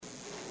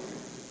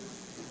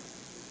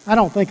I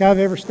don't think I've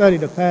ever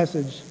studied a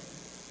passage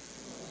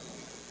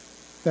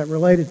that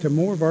related to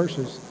more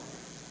verses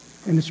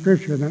in the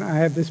Scripture than I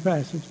have this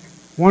passage.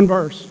 One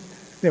verse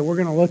that we're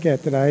going to look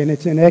at today, and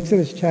it's in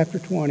Exodus chapter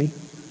 20.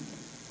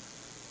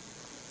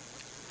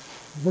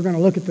 We're going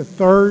to look at the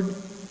third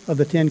of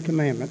the Ten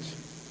Commandments.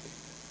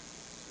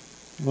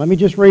 Let me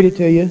just read it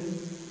to you,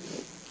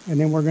 and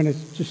then we're going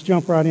to just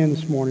jump right in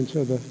this morning.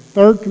 So the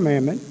third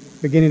commandment,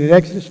 beginning at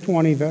Exodus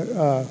 20,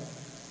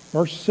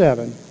 verse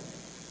 7,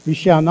 "You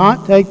shall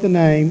not take the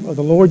name of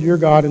the Lord your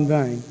God in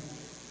vain,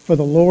 for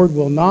the Lord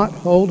will not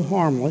hold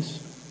harmless."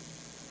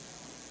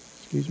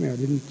 Excuse me, I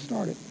didn't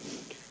start it.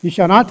 "You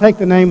shall not take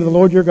the name of the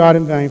Lord your God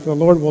in vain, for the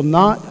Lord will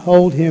not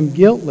hold him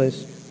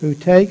guiltless who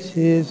takes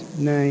his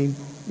name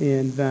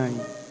in vain."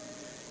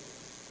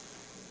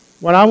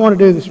 What I want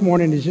to do this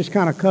morning is just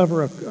kind of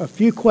cover a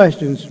few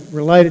questions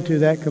related to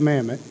that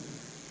commandment.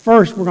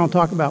 First, we're going to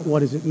talk about what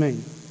does it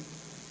mean.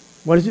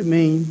 What does it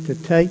mean to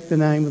take the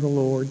name of the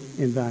Lord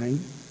in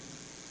vain?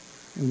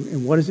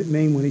 And what does it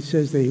mean when he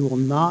says that he will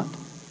not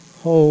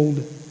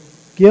hold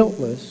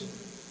guiltless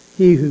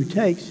he who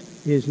takes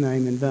his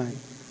name in vain?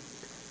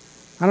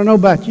 I don't know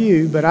about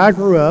you, but I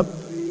grew up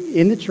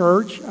in the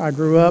church. I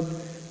grew up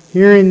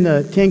hearing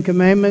the Ten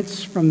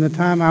Commandments from the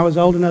time I was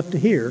old enough to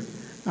hear,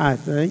 I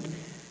think.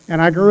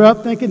 And I grew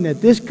up thinking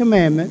that this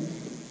commandment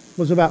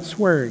was about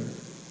swearing.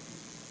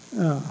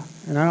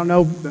 And I don't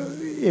know,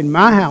 in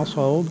my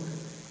household,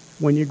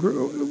 when you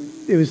grew,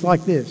 it was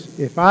like this.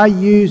 If I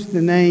used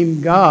the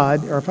name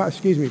God, or if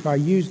I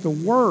used the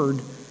word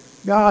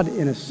God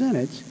in a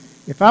sentence,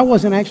 if I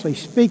wasn't actually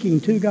speaking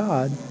to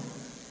God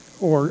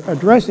or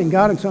addressing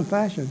God in some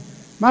fashion,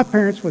 my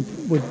parents would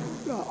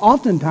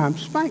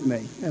oftentimes spank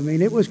me. I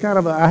mean, it was kind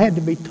of I had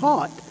to be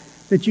taught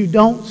that you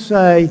don't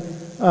say,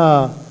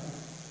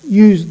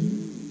 use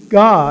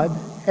God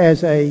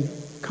as a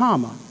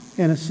comma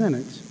in a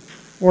sentence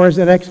or as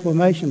an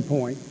exclamation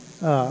point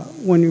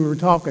when you were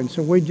talking.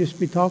 So we'd just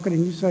be talking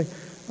and you say,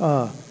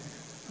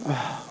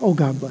 "Oh,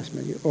 God bless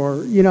me."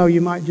 Or,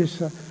 you might just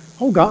say,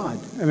 "Oh, God."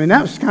 I mean,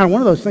 that was kind of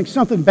one of those things.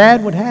 Something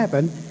bad would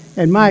happen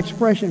and my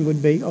expression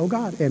would be, "Oh,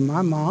 God." And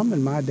my mom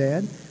and my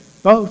dad,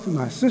 both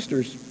my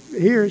sisters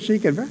here,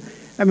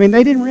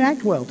 they didn't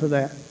react well to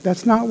that.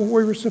 That's not what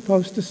we were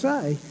supposed to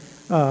say.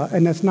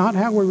 And that's not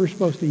how we were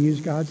supposed to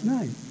use God's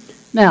name.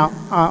 Now,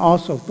 I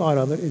also thought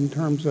of it in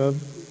terms of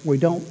we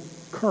don't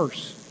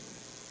curse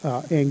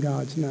in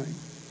God's name.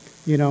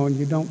 And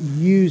you don't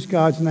use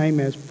God's name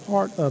as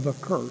part of a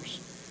curse.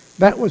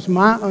 That was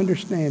my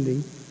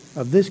understanding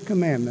of this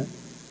commandment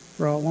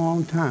for a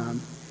long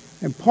time.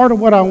 And part of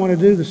what I want to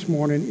do this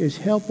morning is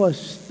help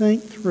us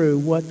think through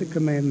what the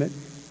commandment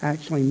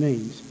actually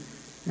means.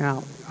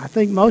 Now, I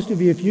think most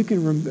of you, if you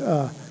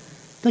can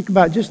think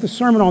about just the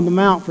Sermon on the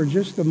Mount for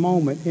just a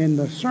moment. In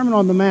the Sermon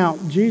on the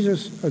Mount,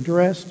 Jesus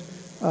addressed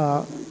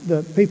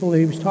the people that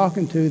he was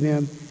talking to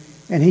them,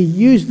 and he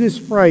used this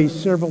phrase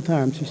several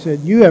times. He said,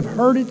 "You have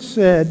heard it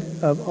said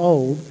of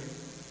old,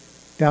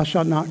 thou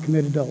shalt not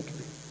commit adultery."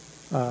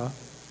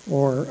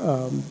 Or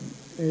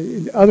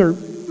other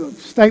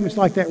statements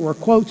like that were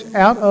quotes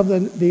out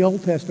of the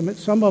Old Testament,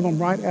 some of them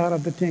right out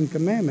of the Ten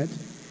Commandments.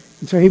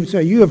 And so he would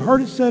say, "You have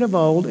heard it said of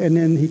old," and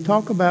then he'd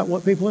talk about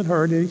what people had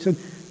heard, and he said,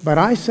 "But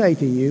I say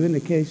to you," in the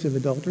case of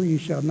adultery, "you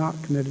shall not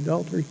commit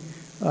adultery.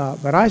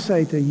 But I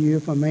say to you,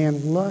 if a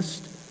man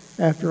lusts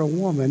after a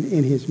woman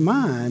in his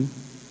mind,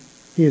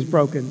 he has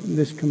broken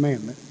this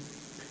commandment."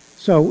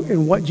 So,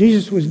 and what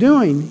Jesus was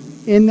doing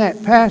in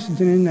that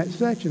passage and in that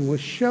section was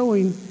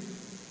showing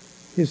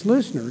his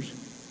listeners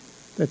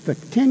that the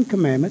Ten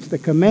Commandments, the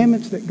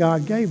commandments that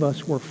God gave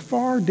us, were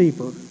far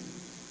deeper,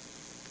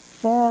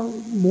 far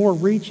more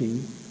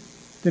reaching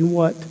than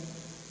what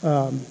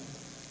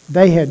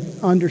they had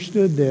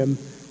understood them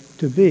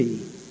to be.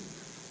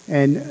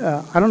 And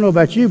I don't know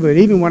about you, but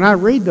even when I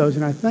read those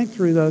and I think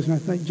through those and I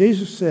think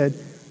Jesus said,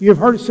 "You have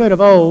heard it said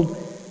of old,"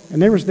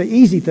 and there was the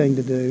easy thing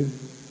to do,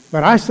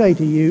 "but I say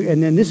to you,"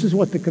 and then this is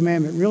what the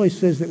commandment really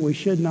says that we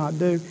should not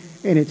do,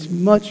 and it's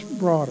much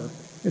broader.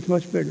 It's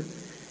much bigger.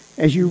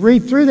 As you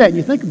read through that and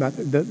you think about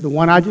it, the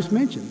one I just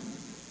mentioned,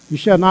 "You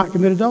shall not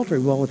commit adultery."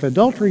 Well, if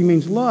adultery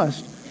means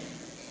lust,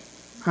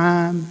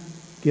 I'm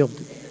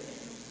guilty.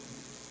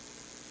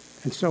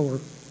 And so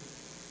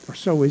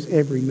is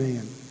every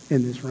man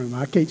in this room.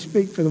 I can't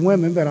speak for the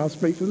women, but I'll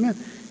speak for the men.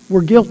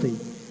 We're guilty.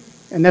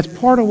 And that's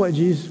part of what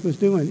Jesus was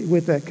doing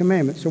with that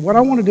commandment. So what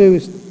I want to do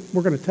is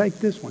we're going to take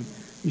this one.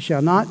 "You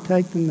shall not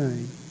take the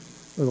name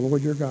of the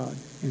Lord your God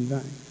in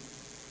vain."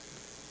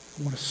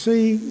 I want to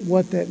see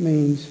what that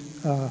means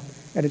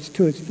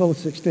to its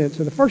fullest extent.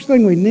 So the first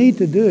thing we need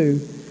to do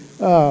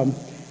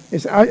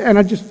is,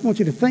 I just want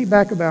you to think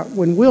back about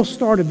when Will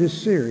started this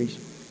series.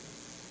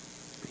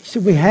 He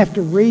said we have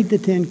to read the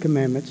Ten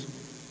Commandments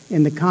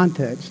in the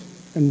context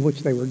in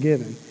which they were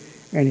given.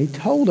 And he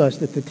told us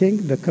that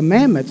the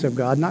commandments of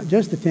God, not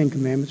just the Ten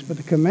Commandments, but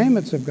the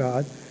commandments of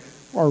God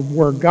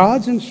were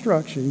God's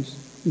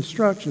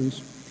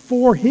instructions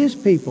for his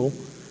people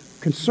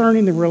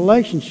concerning the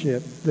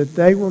relationship that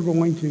they were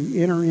going to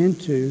enter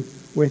into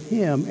with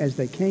Him as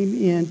they came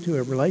into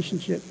a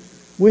relationship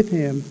with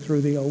Him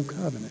through the Old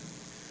Covenant.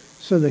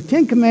 So the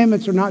Ten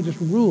Commandments are not just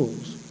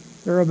rules.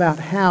 They're about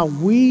how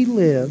we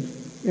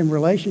live in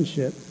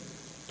relationship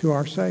to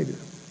our Savior,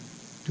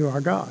 to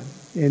our God,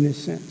 in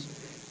this sense.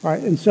 All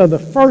right, and so the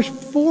first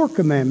 4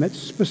 commandments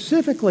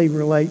specifically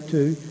relate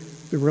to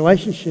the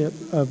relationship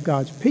of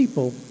God's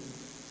people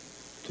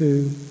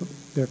to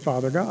their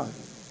Father God.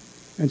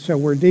 And so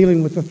we're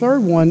dealing with the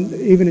third one,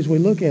 even as we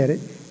look at it,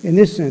 in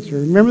this sense.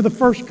 Remember the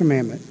first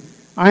commandment.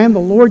 I am the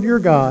Lord your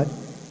God.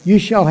 You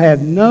shall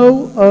have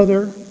no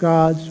other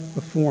gods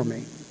before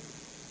me.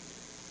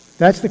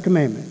 That's the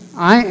commandment.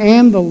 I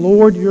am the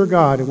Lord your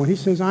God. And when he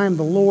says I am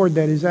the Lord,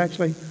 that is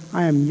actually,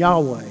 I am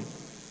Yahweh,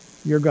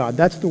 your God.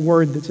 That's the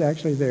word that's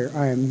actually there.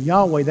 I am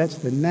Yahweh. That's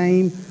the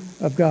name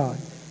of God.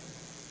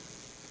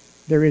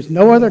 There is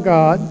no other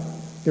God.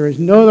 There is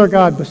no other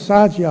God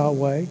besides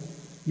Yahweh.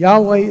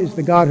 Yahweh is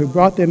the God who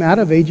brought them out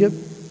of Egypt,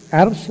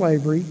 out of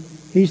slavery.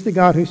 He's the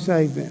God who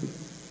saved them.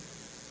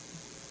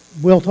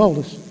 Will told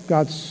us,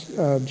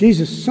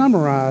 Jesus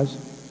summarized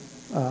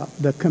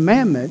the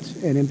commandments,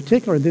 and in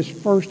particular this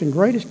first and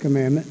greatest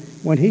commandment,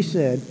 when he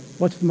said,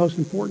 what's the most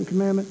important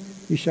commandment?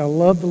 You shall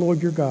love the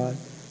Lord your God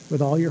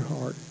with all your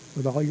heart,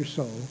 with all your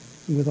soul,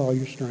 and with all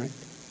your strength.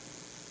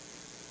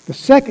 The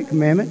second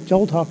commandment,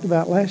 Joel talked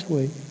about last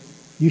week,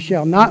 you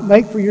shall not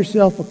make for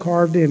yourself a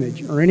carved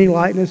image, or any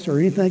likeness, or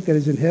anything that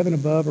is in heaven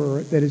above,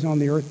 or that is on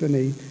the earth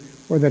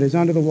beneath, or that is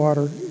under the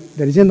water,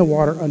 that is in the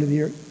water under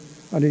the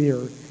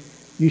earth.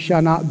 You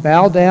shall not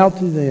bow down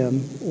to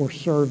them or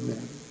serve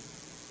them.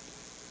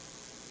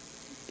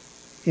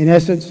 In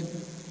essence,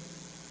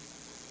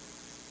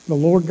 the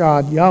Lord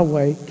God,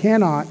 Yahweh,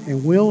 cannot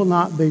and will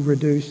not be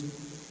reduced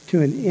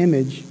to an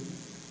image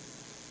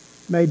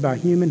made by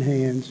human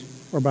hands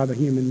or by the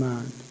human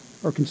mind,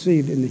 or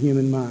conceived in the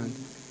human mind.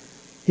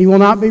 He will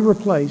not be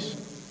replaced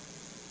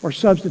or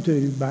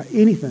substituted by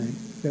anything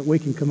that we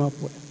can come up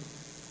with.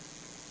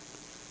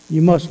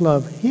 You must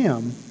love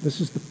Him.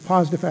 This is the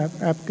positive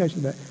application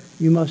of that.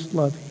 You must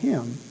love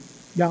Him,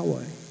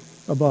 Yahweh,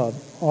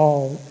 above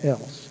all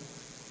else.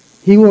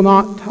 He will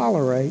not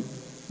tolerate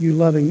you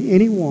loving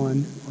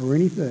anyone or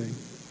anything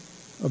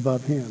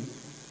above Him.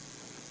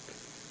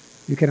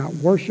 You cannot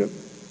worship,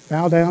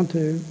 bow down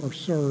to, or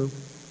serve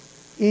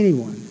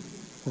anyone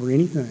or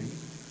anything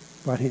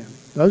but Him.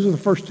 Those are the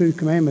first 2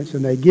 commandments,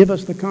 and they give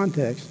us the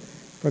context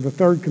for the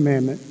third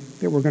commandment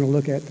that we're going to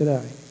look at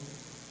today.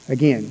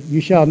 Again, you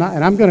shall not,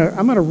 and I'm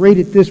going to read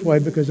it this way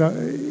because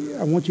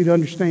I want you to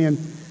understand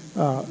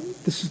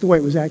this is the way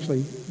it was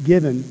actually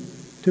given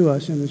to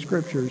us in the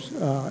Scriptures.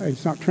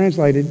 It's not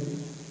translated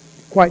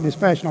quite in this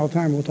fashion all the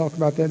time. We'll talk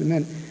about that in a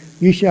minute.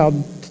 You shall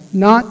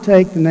not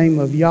take the name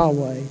of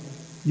Yahweh,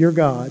 your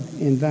God,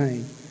 in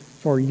vain,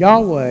 for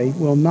Yahweh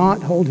will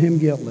not hold him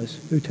guiltless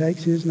who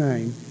takes his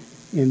name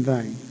in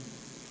vain.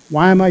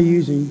 Why am I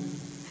using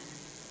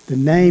the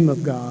name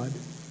of God,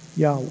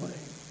 Yahweh?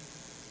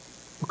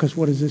 Because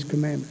what is this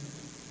commandment?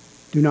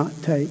 Do not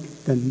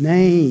take the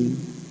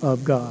name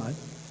of God,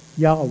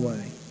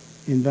 Yahweh,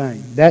 in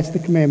vain. That's the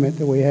commandment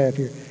that we have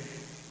here.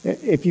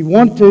 If you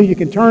want to, you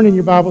can turn in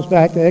your Bibles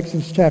back to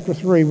Exodus chapter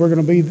 3. We're going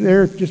to be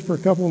there just for a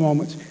couple of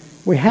moments.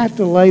 We have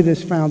to lay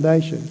this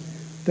foundation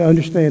to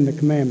understand the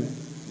commandment.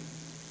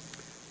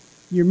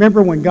 You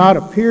remember when God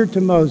appeared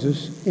to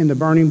Moses in the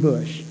burning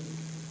bush,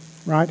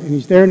 right? And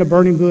he's there in the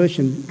burning bush,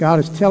 and God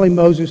is telling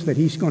Moses that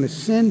he's going to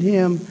send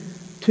him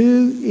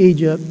to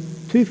Egypt,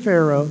 to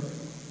Pharaoh,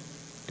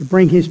 to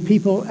bring his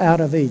people out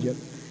of Egypt.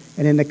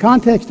 And in the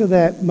context of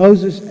that,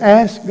 Moses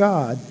asked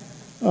God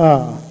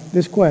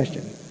this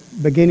question,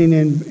 beginning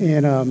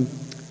in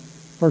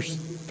verse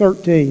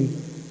 13,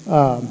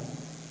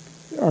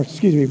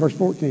 verse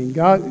 14.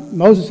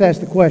 Moses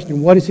asked the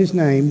question, what is his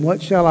name?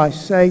 What shall I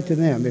say to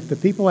them? If the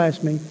people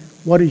ask me,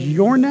 what is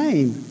your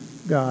name,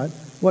 God?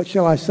 What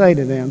shall I say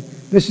to them?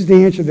 This is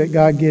the answer that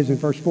God gives in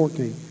verse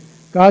 14.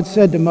 God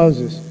said to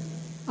Moses,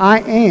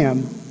 I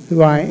am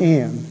who I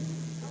am.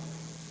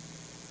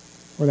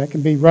 Or that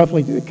can be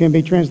it can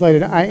be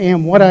translated, I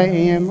am what I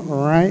am,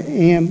 or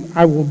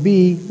I will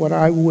be what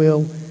I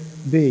will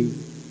be.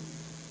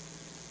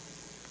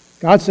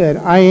 God said,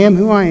 I am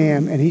who I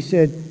am, and he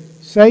said,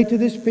 say to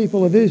this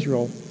people of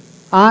Israel,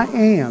 I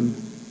am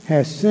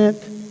has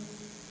sent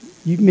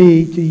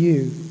me to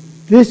you.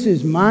 This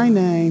is my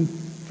name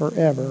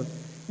forever,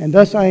 and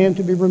thus I am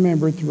to be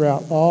remembered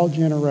throughout all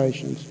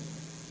generations.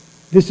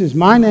 This is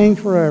my name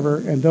forever,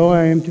 and though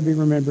I am to be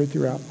remembered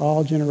throughout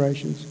all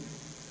generations.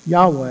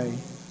 Yahweh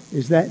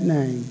is that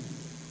name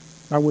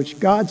by which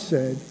God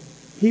said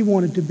he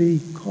wanted to be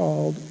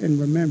called and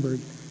remembered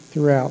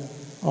throughout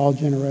all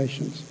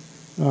generations.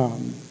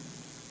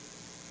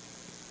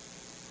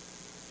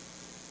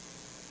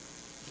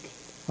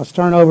 Let's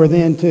turn over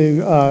then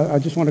to, I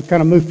just want to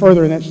kind of move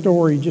further in that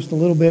story just a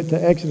little bit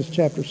to Exodus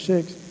chapter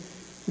 6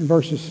 and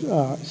verses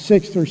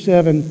 6 through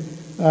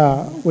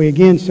 7. We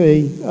again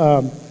see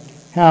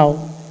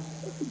how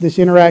this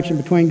interaction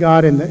between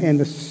God and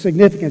the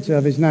significance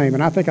of his name.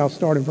 And I think I'll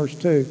start in verse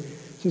 2. It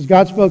says,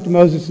 God spoke to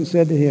Moses and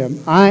said to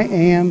him, I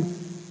am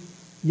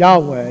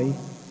Yahweh,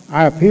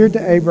 I appeared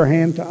to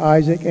Abraham, to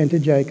Isaac, and to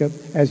Jacob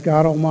as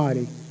God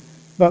Almighty.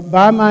 But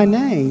by my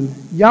name,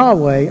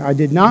 Yahweh, I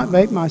did not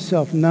make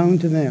myself known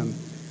to them.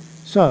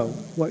 So,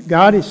 what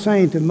God is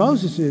saying to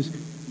Moses is,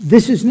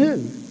 this is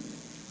new.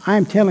 I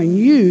am telling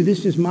you,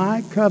 this is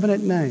my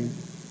covenant name,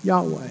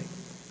 Yahweh.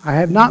 I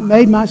have not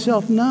made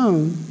myself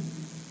known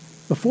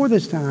before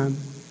this time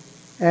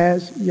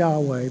as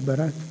Yahweh, but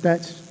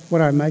that's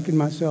what I'm making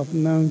myself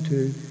known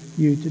to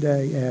you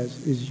today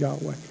as is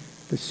Yahweh.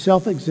 The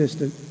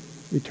self-existent,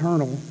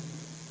 eternal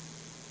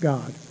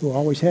God who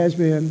always has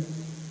been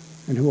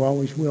and who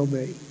always will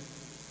be.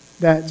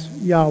 That's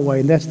Yahweh,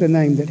 and that's the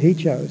name that he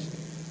chose.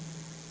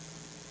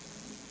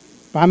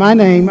 By my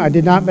name, I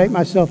did not make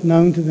myself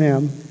known to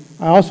them.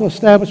 I also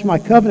established my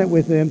covenant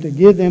with them to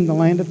give them the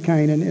land of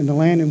Canaan and the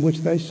land in which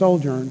they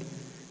sojourned.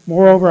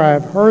 Moreover, I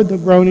have heard the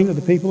groaning of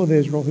the people of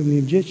Israel, whom the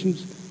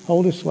Egyptians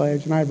hold as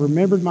slaves, and I have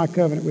remembered my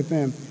covenant with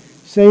them.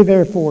 Say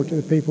therefore to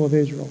the people of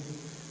Israel,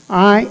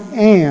 I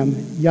am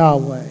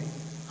Yahweh.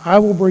 I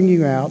will bring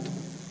you out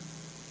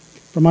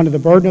from under the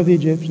burden of the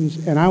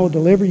Egyptians, and I will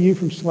deliver you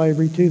from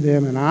slavery to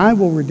them, and I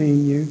will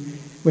redeem you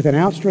with an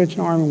outstretched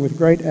arm and with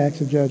great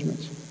acts of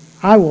judgments.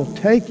 I will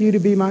take you to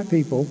be my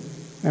people,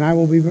 and I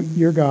will be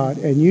your God,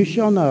 and you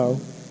shall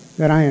know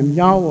that I am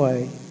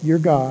Yahweh, your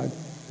God,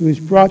 who has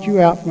brought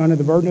you out from under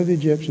the burden of the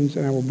Egyptians,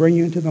 and I will bring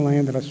you into the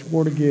land that I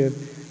swore to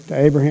give to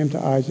Abraham,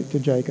 to Isaac, to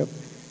Jacob.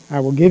 I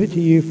will give it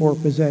to you for a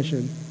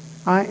possession.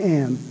 I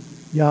am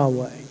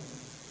Yahweh.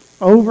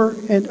 Over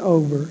and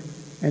over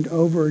and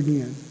over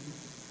again,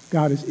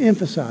 God is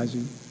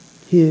emphasizing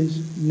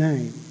his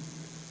name,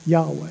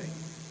 Yahweh.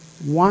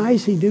 Why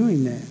is he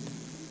doing that?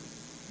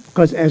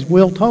 Because as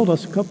Will told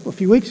us a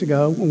few weeks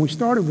ago, when we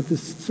started with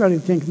this study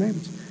of the Ten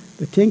Commandments,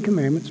 the Ten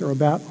Commandments are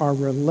about our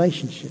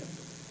relationship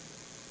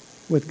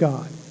with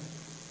God.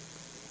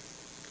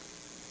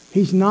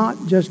 He's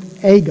not just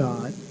a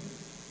God.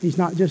 He's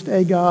not just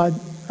a God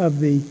of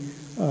the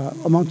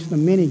amongst the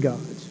many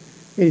gods.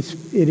 It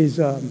is.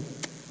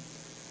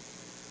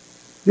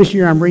 This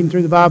year I'm reading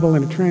through the Bible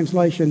in a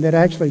translation that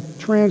actually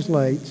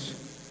translates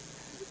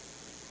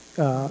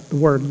the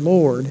word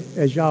Lord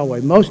as Yahweh.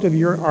 Most of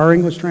our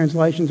English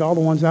translations, all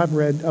the ones I've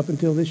read up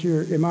until this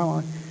year in my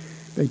life,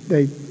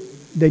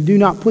 they do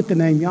not put the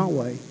name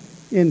Yahweh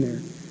in there.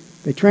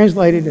 They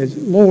translate it as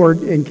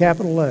Lord in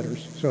capital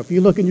letters. So if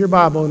you look in your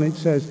Bible and it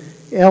says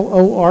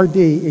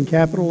L-O-R-D in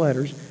capital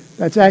letters,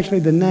 that's actually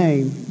the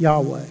name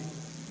Yahweh.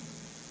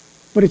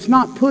 But it's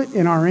not put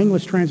in our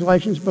English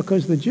translations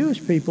because the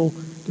Jewish people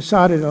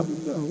decided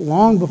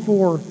long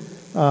before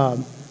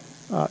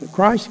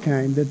Christ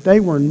came that they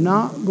were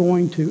not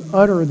going to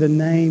utter the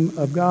name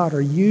of God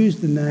or use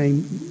the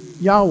name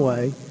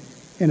Yahweh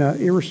in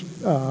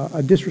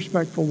a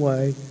disrespectful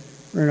way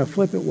or in a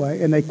flippant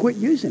way, and they quit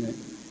using it.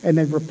 And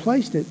they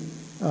replaced it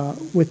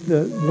with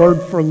the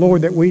word for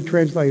Lord that we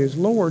translate as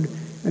Lord,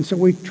 and so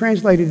we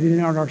translated it in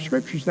our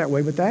scriptures that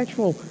way. But the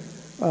actual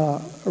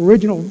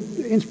original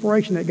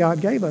inspiration that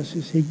God gave us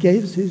is he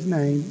gave us his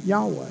name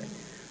Yahweh.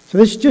 So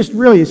this just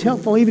really is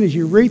helpful even as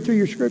you read through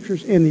your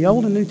scriptures in the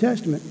Old and New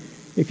Testament.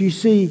 If you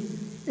see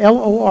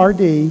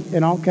L-O-R-D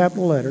in all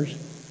capital letters,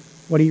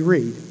 what do you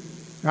read?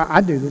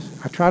 I do this.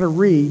 I try to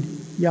read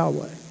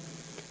Yahweh.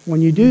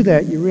 When you do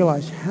that, you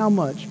realize how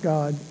much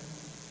God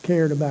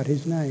cared about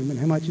his name and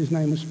how much his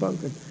name was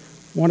spoken.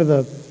 One of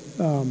the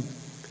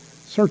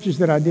searches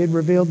that I did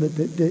revealed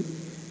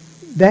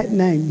that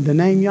name, the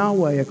name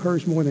Yahweh,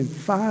 occurs more than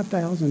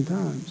 5,000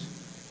 times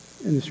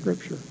in the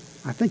scripture.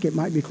 I think it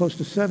might be close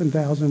to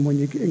 7,000 when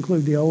you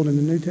include the Old and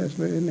the New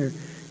Testament in there.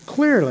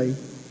 Clearly,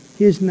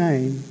 his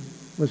name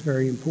was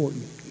very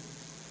important.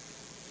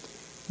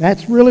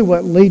 That's really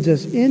what leads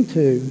us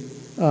into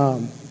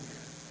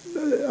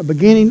a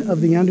beginning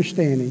of the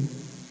understanding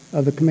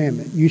of the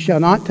commandment. You shall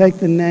not take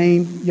the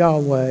name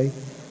Yahweh,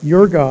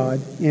 your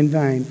God, in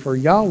vain, for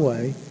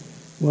Yahweh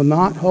will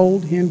not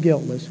hold him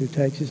guiltless who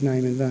takes his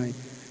name in vain.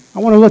 I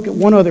want to look at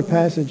one other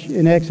passage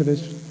in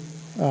Exodus,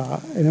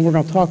 and then we're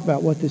going to talk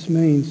about what this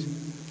means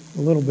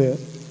a little bit.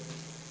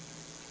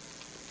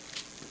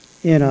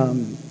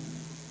 In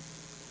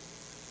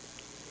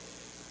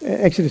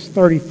Exodus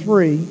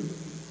 33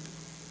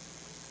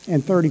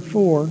 and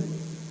 34,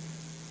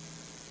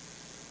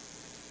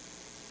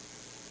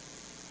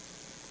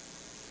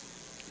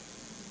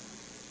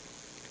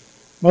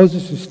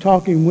 Moses is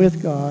talking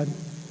with God,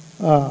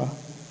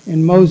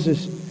 and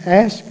Moses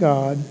asked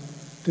God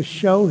to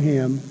show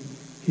him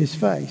his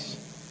face.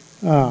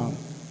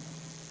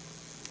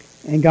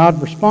 And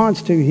God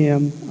responds to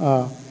him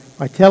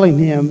by telling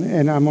him,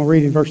 and I'm going to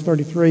read in verse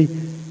 33,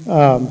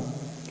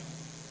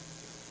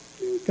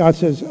 God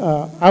says,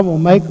 I will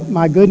make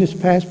my goodness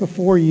pass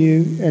before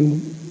you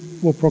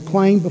and will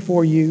proclaim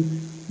before you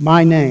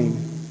my name,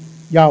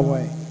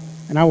 Yahweh.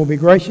 And I will be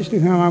gracious to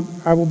whom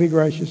I will be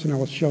gracious, and I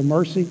will show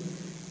mercy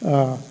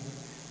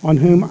on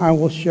whom I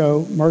will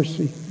show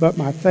mercy. But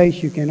my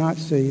face you cannot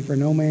see, for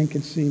no man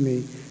can see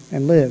me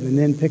and live. And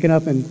then picking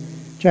up in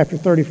chapter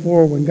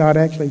 34, when God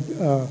actually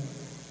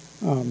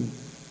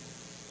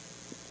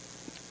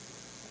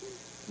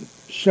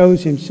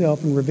shows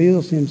himself and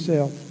reveals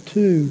himself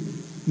to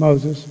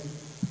Moses.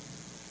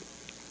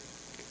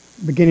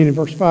 Beginning in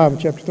verse 5 of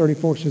chapter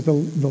 34, it says, the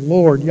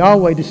Lord,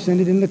 Yahweh,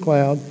 descended in the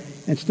cloud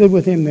and stood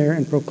with him there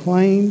and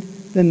proclaimed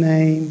the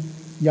name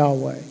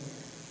Yahweh.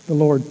 The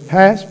Lord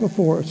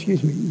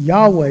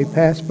Yahweh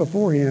passed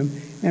before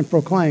him and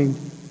proclaimed,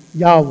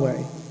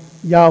 Yahweh,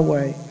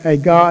 Yahweh, a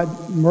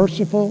God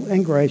merciful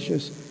and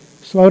gracious,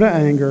 slow to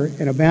anger,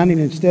 and abounding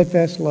in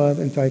steadfast love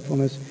and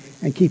faithfulness,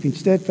 and keeping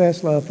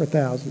steadfast love for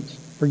thousands,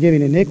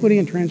 forgiving iniquity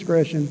and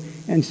transgression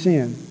and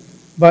sin,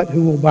 but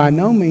who will by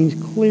no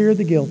means clear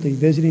the guilty,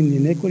 visiting the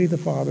iniquity of the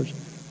fathers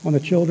on the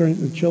children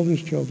and the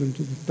children's children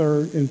to the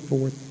third and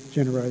fourth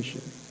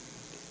generation.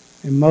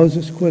 And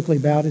Moses quickly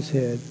bowed his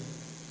head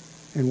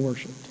and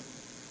worshipped.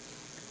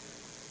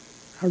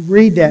 I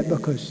read that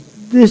because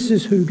this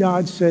is who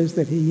God says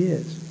that he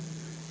is.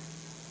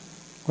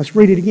 Let's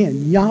read it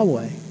again.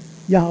 Yahweh,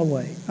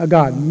 Yahweh, a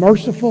God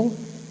merciful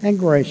and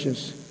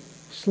gracious,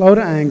 slow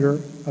to anger,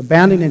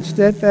 abounding in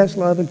steadfast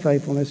love and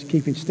faithfulness,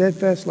 keeping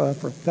steadfast love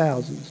for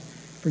thousands,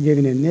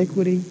 forgiving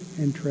iniquity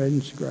and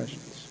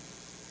transgressions.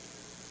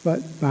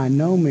 But by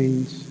no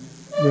means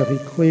will he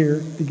clear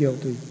the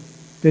guilty,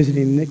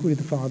 visiting iniquity of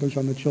the fathers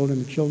on the children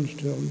and the children's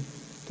children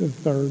to the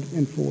third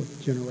and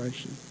fourth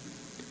generation.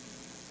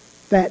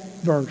 That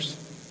verse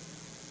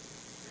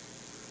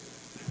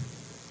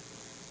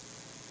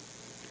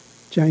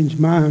changed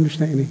my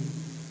understanding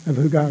of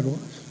who God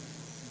was.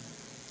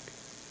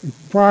 And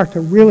prior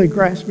to really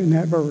grasping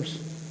that verse,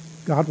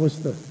 God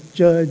was the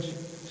judge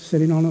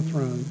sitting on a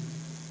throne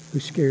who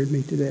scared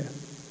me to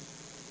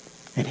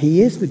death. And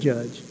he is the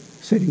judge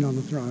sitting on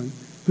the throne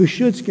who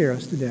should scare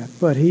us to death.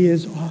 But he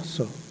is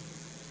also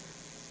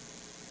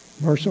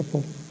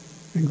merciful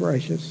and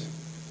gracious,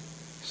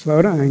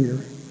 slow to anger,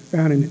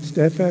 abounding in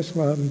steadfast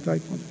love and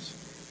faithfulness.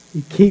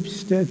 He keeps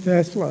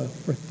steadfast love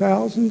for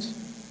thousands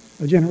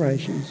of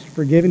generations,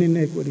 forgiving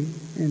iniquity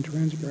and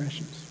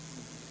transgressions.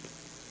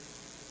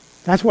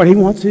 That's what he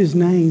wants his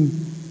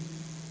name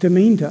to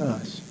mean to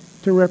us,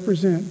 to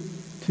represent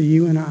to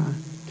you and I,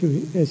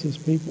 as his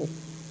people.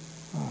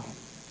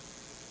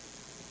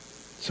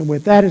 So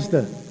with that as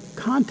the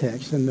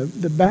context and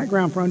the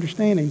background for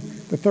understanding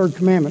the third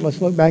commandment,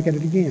 let's look back at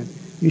it again.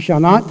 You shall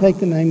not take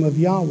the name of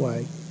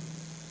Yahweh,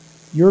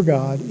 your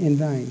God, in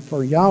vain,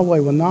 for Yahweh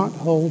will not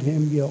hold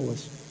him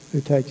guiltless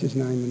who takes his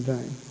name in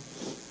vain.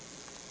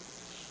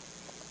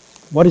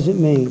 What does it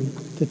mean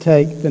to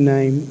take the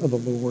name of the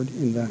Lord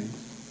in vain?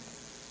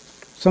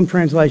 Some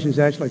translations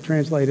actually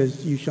translate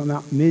as, you shall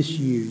not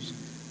misuse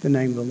the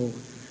name of the Lord.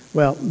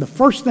 Well, the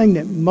first thing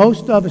that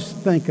most of us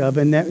think of,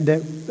 and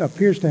that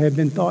appears to have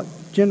been thought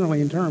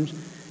generally in terms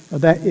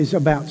of that, is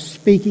about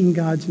speaking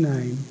God's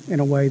name in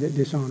a way that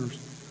dishonors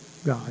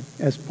God,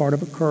 as part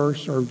of a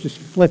curse, or just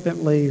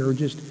flippantly, or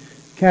just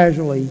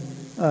casually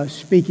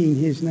speaking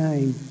his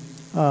name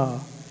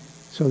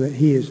so that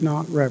he is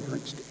not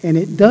reverenced. And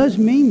it does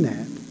mean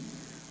that.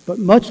 But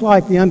much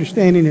like the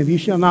understanding of you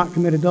shall not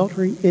commit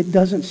adultery, it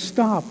doesn't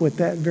stop with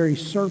that very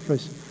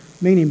surface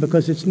meaning,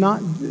 because it's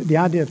not, the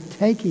idea of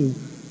taking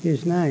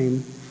his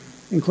name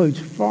includes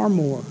far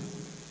more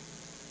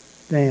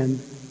than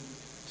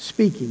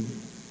speaking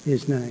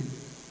his name.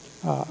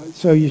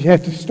 So you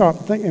have to stop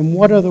thinking, in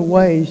what other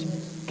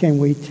ways can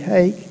we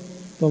take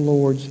the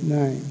Lord's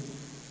name?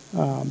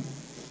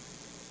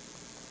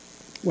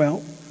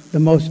 Well, the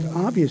most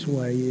obvious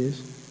way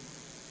is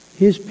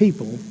his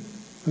people,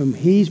 whom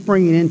he's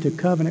bringing into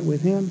covenant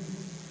with him,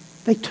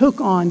 they took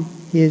on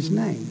his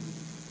name.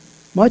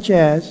 Much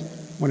as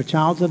when a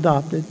child's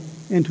adopted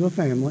into a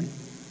family,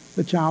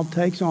 the child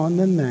takes on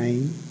the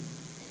name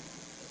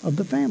of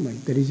the family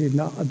that he's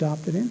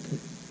adopted into.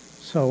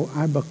 So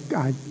I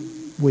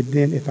would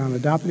then, if I'm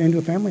adopted into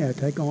a family, I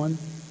take on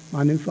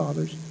my new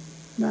father's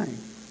name.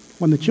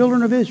 When the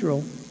children of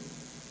Israel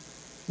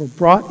were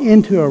brought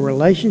into a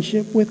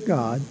relationship with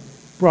God,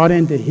 brought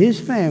into his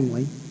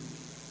family,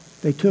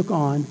 they took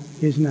on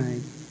his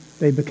name.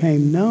 They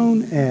became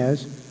known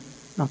as,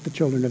 not the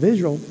children of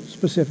Israel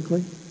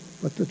specifically,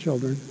 but the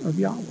children of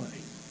Yahweh.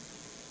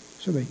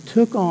 So they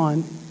took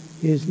on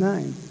his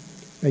name.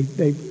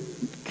 They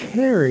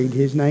carried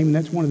his name, and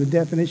that's one of the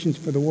definitions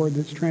for the word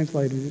that's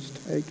translated as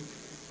take.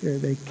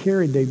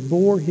 They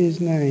bore his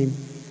name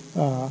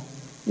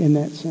in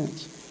that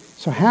sense.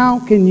 So how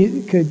could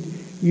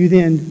you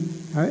then,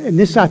 and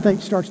this I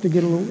think starts to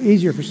get a little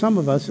easier for some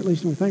of us, at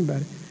least when we think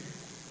about it.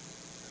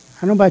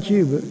 I don't know about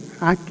you, but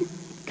I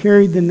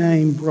carried the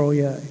name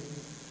Brollier.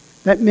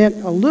 That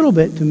meant a little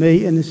bit to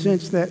me in the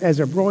sense that as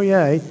a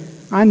Brollier,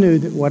 I knew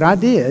that what I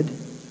did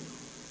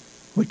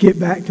would get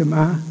back to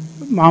my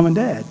mom and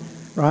dad,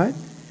 right?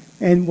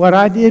 And what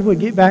I did would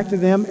get back to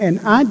them,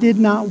 and I did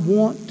not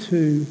want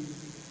to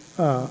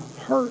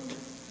hurt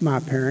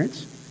my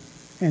parents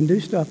and do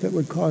stuff that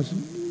would cause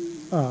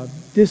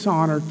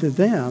dishonor to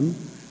them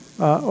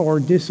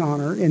or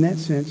dishonor, in that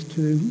sense,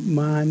 to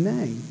my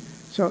name.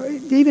 So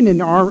even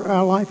in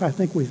our life, I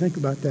think we think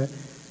about that.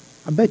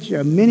 I bet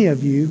you many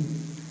of you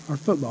are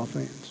football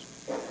fans.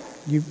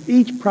 You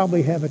each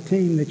probably have a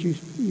team that you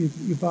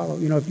follow.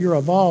 You know, if you're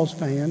a Vols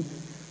fan,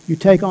 you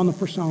take on the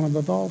persona of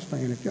a Vols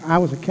fan. I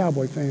was a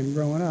Cowboy fan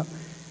growing up.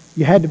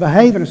 You had to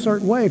behave in a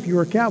certain way if you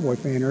were a Cowboy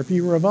fan, or if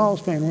you were a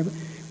Vols fan.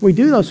 We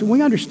do those, and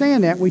we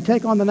understand that. We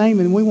take on the name,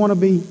 and we want to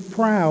be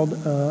proud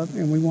of,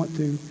 and we want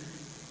to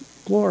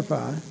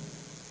glorify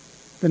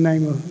the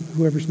name of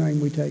whoever's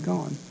name we take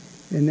on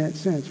in that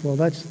sense. Well,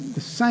 that's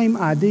the same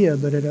idea,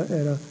 but at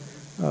a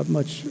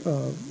much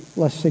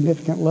less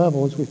significant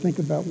level as we think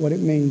about what it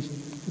means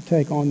to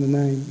take on the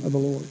name of the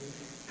Lord.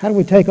 How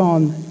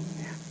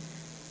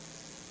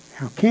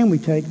can we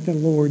take the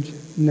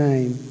Lord's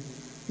name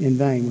in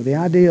vain? Well, the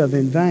idea of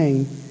in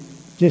vain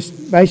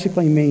just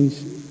basically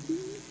means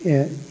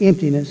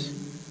emptiness,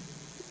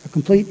 a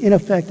complete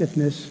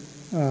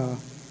ineffectiveness, a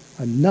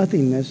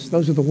nothingness.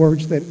 Those are the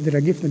words that I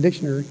get from the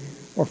dictionary,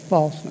 or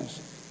falseness.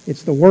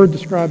 It's the word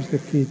describes the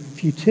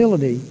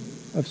futility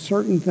of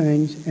certain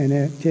things and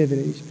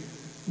activities.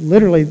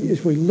 Literally,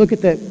 as we look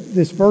at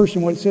this verse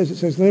and what it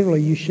says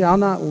literally, you shall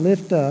not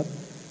lift up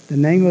the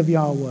name of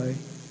Yahweh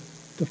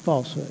to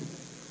falsehood.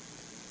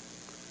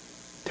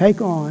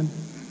 Take on,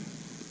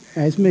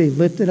 as me,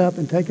 lift it up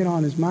and take it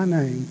on as my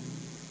name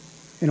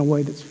in a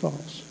way that's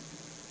false.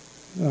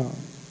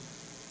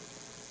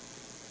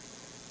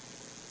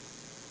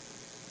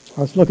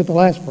 Let's look at the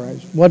last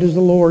phrase. What does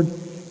the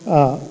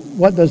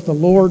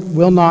Lord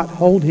will not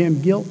hold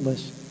him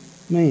guiltless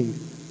mean?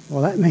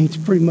 Well, that means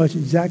pretty much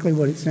exactly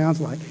what it sounds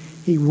like.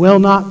 He will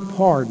not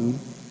pardon.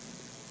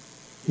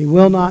 He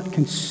will not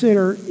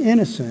consider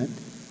innocent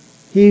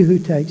he who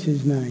takes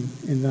his name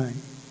in vain.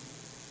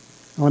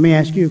 Now, let me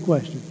ask you a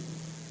question.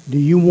 Do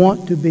you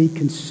want to be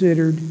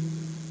considered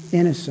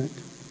innocent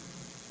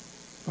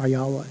by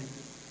Yahweh?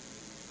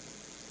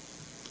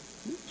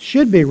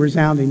 Should be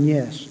resounding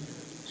yes.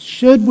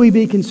 Should we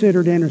be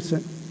considered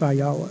innocent by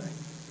Yahweh?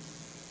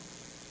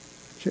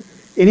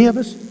 Any of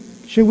us?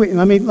 Should we?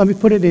 Let me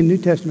put it in New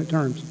Testament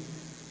terms.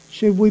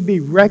 Should we be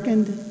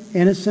reckoned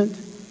innocent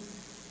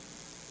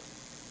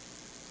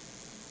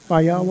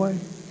by Yahweh?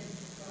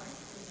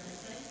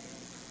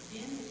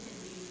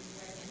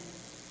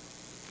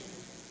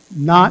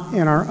 Not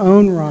in our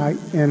own right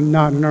and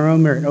not in our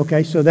own merit.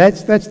 Okay, so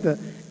that's the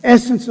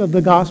essence of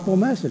the gospel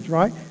message,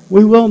 right?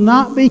 We will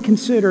not be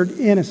considered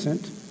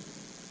innocent,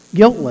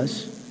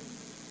 guiltless,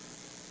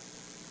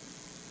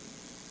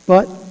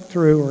 but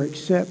through or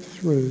except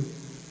through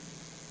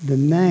the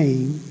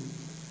name,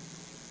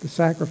 the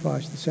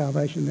sacrifice, the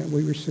salvation that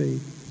we receive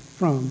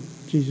from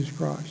Jesus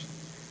Christ.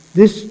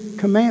 This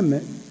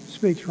commandment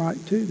speaks right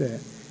to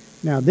that.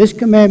 Now, this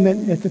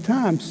commandment at the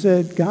time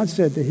God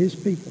said to his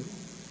people,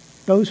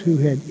 those who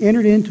had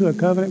entered into a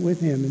covenant with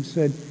him and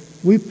said,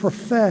 we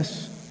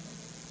profess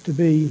to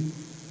be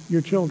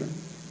your children,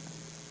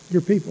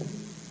 your people.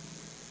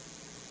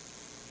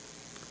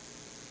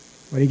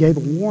 But he gave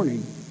a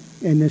warning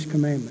in this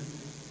commandment.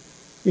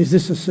 Is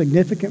this a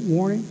significant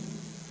warning?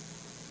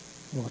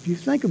 Well, if you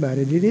think about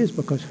it, it is,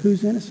 because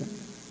who's innocent?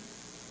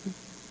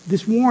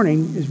 This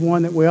warning is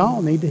one that we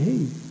all need to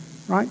heed,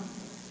 right?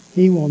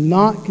 He will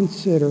not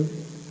consider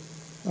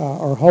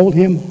or hold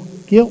him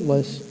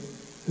guiltless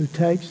who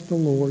takes the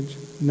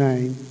Lord's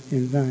name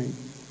in vain.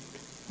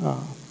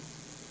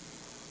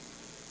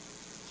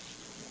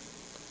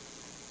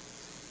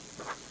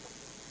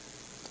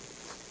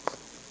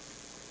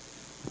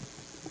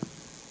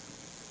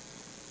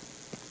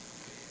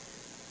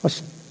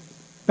 Let's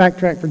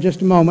backtrack for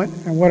just a moment,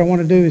 and what I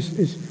want to do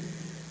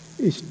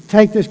is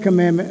take this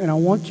commandment, and I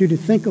want you to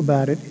think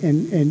about it,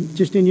 and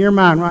just in your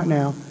mind right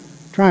now,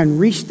 try and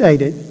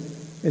restate it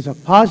as a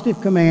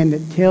positive command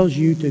that tells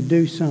you to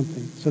do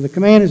something. So the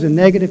command is a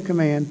negative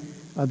command,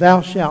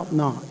 thou shalt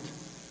not.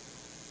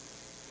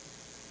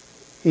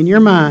 In your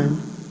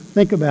mind,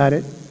 think about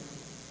it,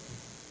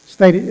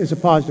 state it as a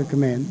positive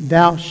command.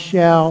 Thou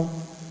shalt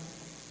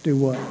do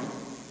what?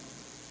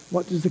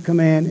 What does the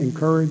command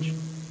encourage?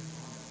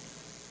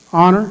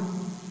 Honor,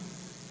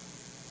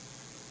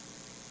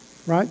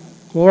 right?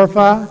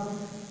 Glorify.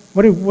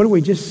 What do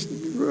we just,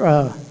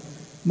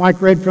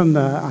 Mike read from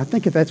I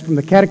think that's from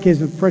the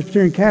Catechism,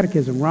 Presbyterian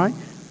Catechism, right?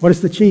 What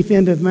is the chief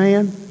end of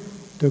man?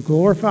 To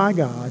glorify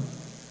God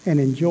and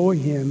enjoy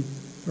him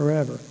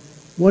forever.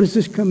 What does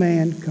this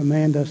command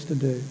command us to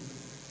do?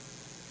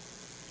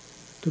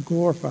 To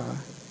glorify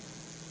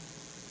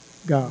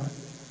God.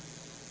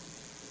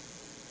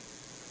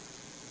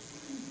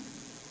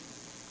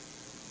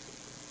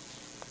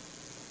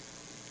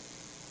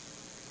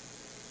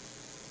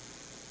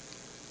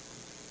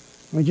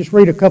 Let me just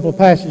read a couple of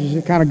passages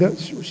that kind of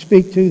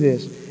speak to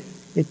this.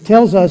 It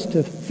tells us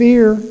to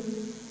fear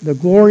the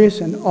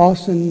glorious and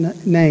awesome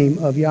name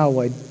of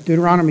Yahweh.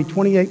 Deuteronomy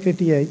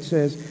 28:58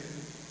 says,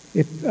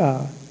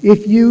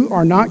 if you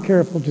are not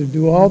careful to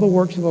do all the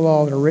works of the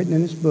law that are written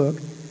in this book,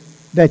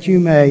 that you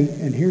may,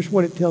 and here's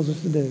what it tells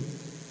us to do,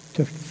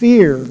 to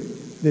fear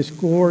this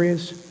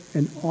glorious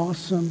and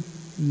awesome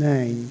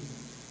name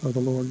of the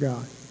Lord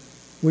God.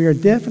 We are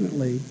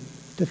definitely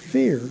to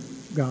fear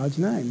God's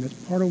name. That's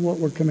part of what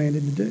we're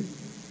commanded to do.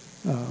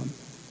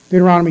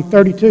 Deuteronomy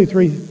 32,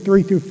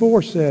 3 through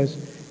 4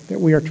 says that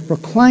we are to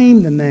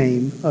proclaim the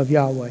name of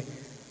Yahweh.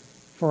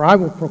 For I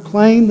will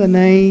proclaim the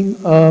name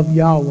of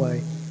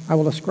Yahweh. I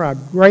will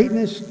ascribe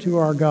greatness to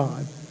our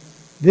God.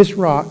 This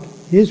rock,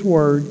 His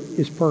word,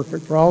 is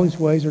perfect, for all His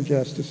ways are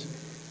justice.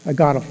 A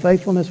God of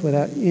faithfulness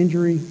without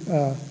injury,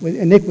 with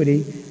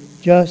iniquity,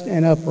 just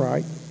and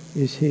upright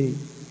is He.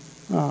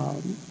 A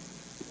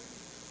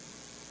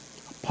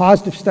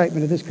positive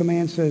statement of this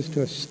command says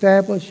to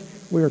establish,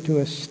 we are to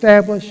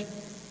establish,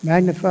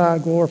 magnify,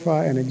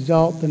 glorify, and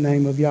exalt the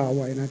name of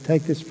Yahweh. And I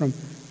take this from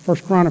 1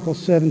 Chronicles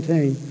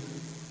 17. It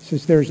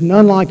says, there is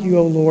none like you,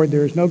 O Lord,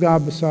 there is no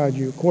God beside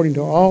you, according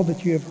to all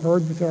that you have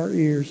heard with our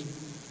ears,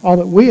 all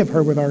that we have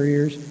heard with our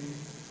ears,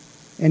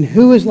 and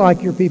who is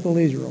like your people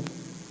Israel?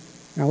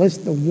 Now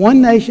listen, the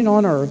one nation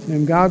on earth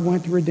whom God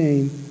went to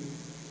redeem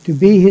to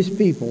be His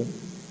people,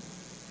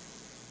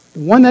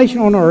 the one nation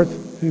on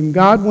earth whom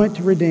God went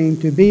to redeem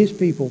to be His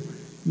people,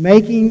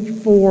 making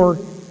for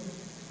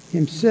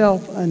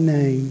Himself a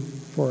name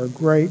for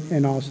great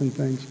and awesome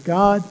things.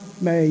 God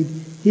made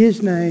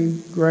His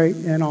name great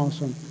and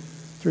awesome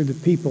through the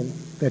people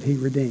that He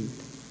redeemed.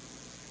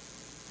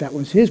 That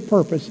was His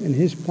purpose and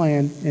His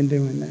plan in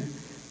doing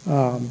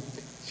that.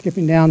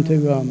 Skipping down to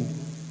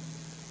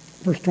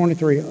verse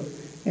 23.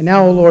 And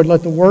now, O Lord,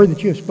 let the word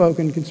that you have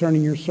spoken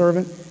concerning your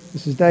servant,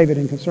 this is David,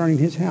 and concerning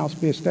his house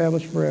be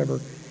established forever.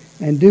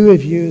 And do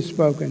as you have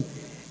spoken,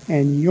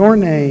 and your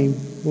name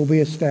will be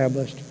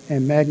established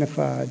and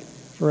magnified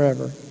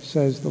forever,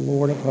 says the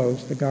Lord of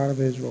hosts, the God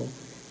of Israel,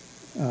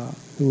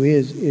 who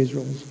is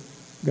Israel's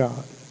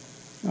God.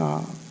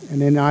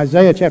 And then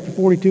Isaiah chapter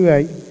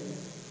 42:8,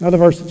 another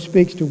verse that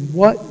speaks to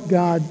what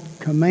God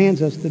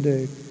commands us to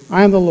do.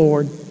 I am the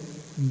Lord,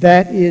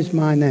 that is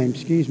my name.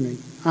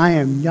 I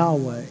am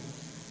Yahweh.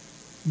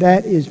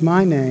 That is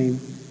my name.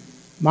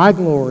 My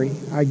glory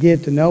I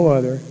give to no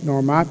other,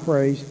 nor my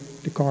praise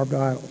to carved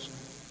idols.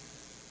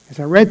 As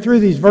I read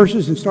through these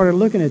verses and started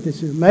looking at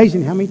this, it's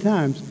amazing how many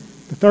times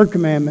the third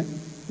commandment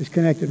is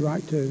connected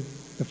right to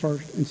the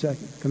first and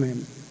second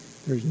commandment.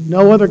 There's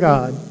no other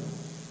God.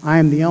 I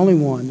am the only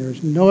one.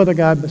 There's no other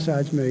God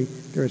besides me.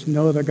 There is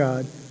no other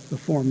God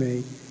before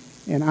me.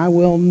 And I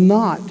will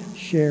not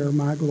share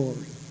my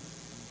glory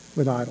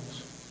with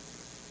idols,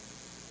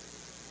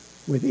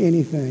 with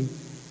anything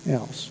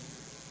else.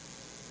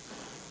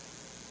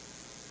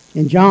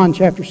 In John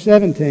chapter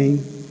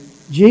 17,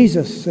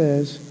 Jesus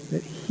says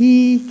that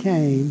He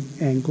came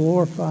and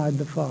glorified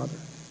the Father.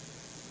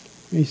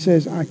 And He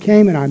says, I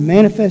came and I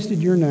manifested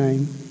your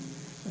name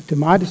to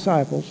my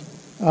disciples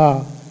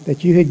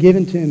that you had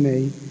given to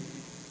me,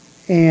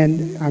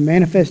 and I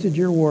manifested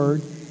your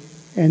word.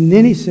 And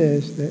then He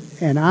says that,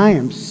 and I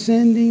am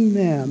sending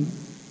them,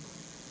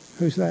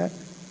 who's that?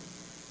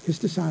 His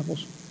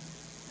disciples.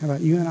 How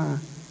about you and I?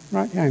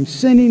 Right? I'm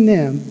sending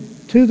them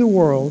to the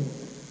world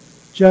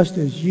just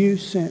as you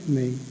sent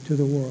me to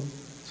the world.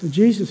 So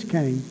Jesus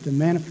came to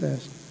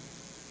manifest,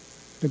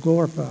 to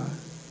glorify,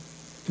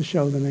 to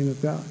show the name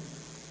of God.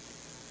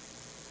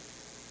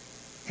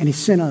 And He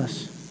sent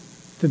us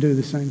to do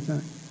the same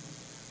thing,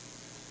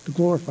 to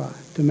glorify,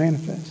 to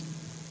manifest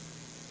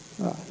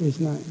His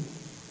name.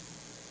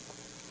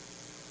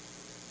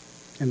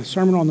 In the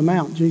Sermon on the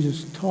Mount,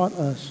 Jesus taught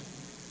us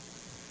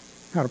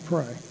how to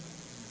pray.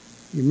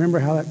 You remember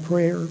how that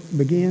prayer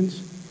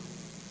begins?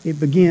 It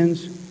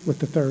begins with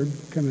the third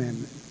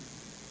commandment.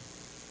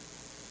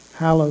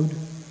 Hallowed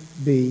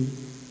be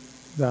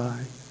thy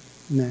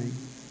name.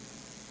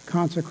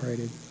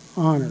 Consecrated,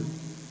 honored,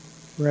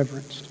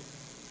 reverenced.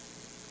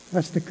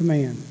 That's the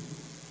command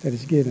that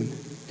is given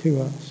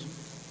to us.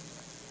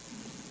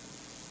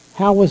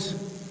 How was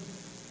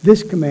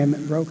this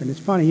commandment broken? It's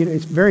funny,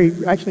 it's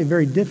actually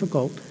very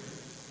difficult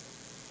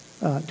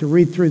to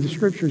read through the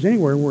Scriptures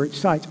anywhere where it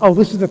cites, oh,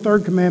 this is the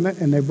third commandment,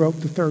 and they broke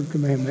the third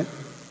commandment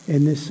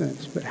in this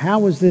sense. But how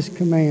was this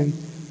command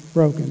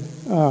broken?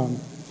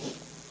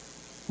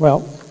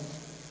 Well,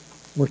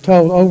 we're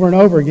told over and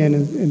over again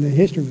in the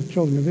history of the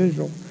children of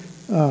Israel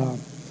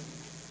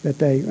that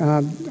they,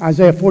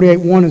 Isaiah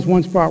 48:1 is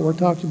one spot where it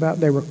talks about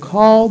they were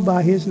called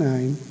by His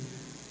name,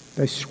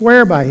 they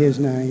swear by His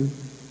name,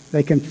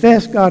 they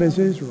confess God as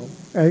Israel,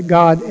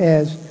 God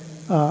as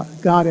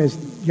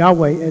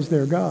Yahweh as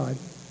their God,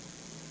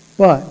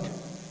 but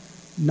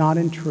not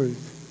in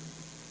truth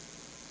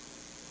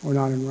or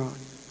not in right.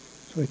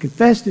 So they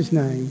confessed His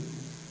name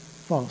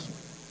falsely.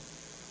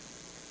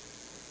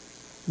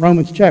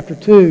 Romans chapter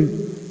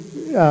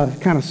 2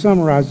 kind of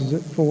summarizes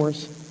it for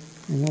us,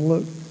 and we'll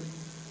look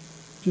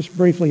just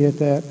briefly at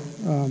that.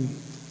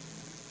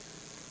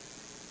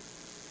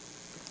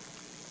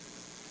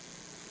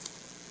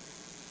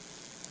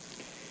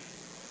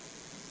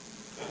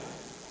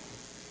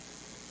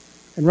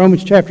 In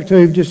Romans chapter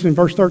 2, just in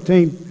verse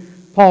 13,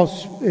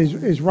 Paul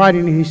is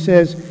writing and he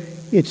says,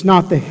 it's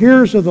not the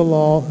hearers of the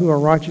law who are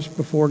righteous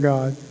before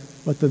God,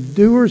 but the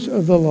doers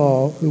of the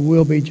law who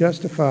will be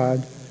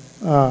justified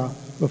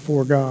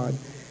before God.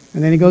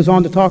 And then he goes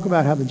on to talk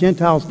about how the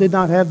Gentiles did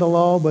not have the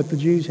law, but the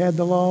Jews had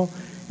the law.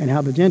 and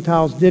how the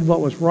Gentiles did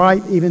what was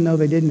right even though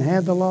they didn't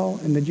have the law,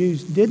 and the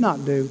Jews did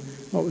not do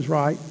what was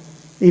right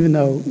even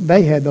though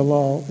they had the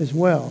law as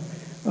well.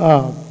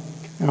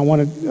 And I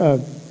want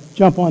to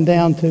jump on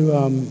down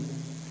to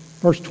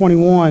verse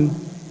 21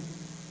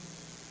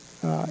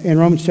 in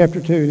Romans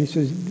chapter 2. And he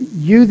says,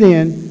 you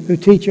then who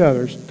teach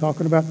others,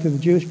 talking about to the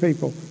Jewish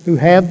people who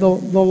have the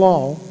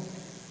law,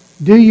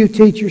 do you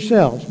teach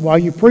yourselves? While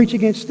you preach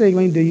against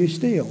stealing, do you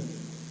steal?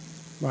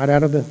 Right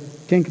out of the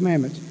Ten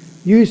Commandments.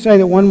 You say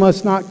that one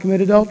must not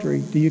commit adultery.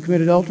 Do you commit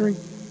adultery?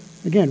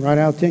 Again, right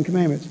out of the Ten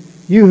Commandments.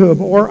 You who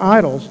abhor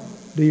idols,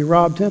 do you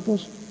rob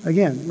temples?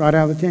 Again, right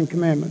out of the Ten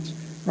Commandments.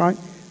 Right?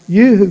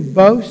 You who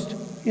boast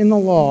in the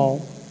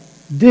law,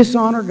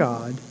 dishonor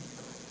God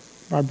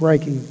by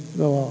breaking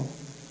the law.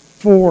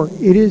 For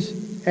it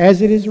is,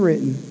 as it is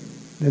written,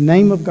 the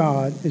name of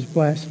God is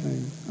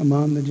blasphemed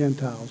among the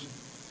Gentiles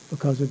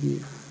because of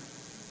you.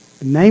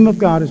 The name of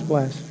God is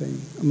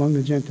blasphemed among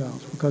the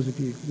Gentiles because of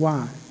you.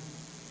 Why?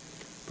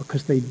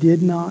 Because they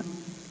did not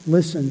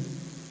listen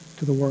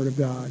to the Word of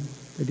God.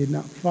 They did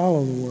not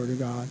follow the Word of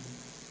God.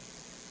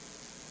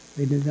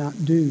 They did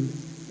not do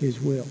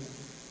His will.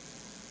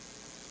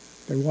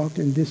 They walked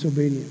in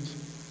disobedience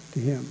to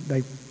Him.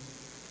 They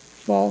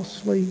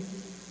falsely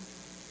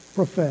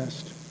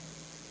professed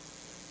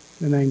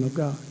the name of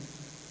God,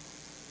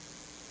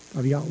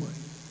 of Yahweh.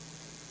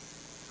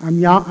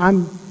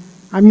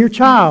 I'm your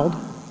child,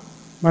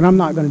 but I'm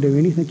not going to do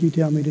anything you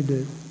tell me to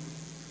do.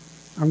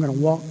 I'm going to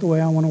walk the way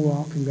I want to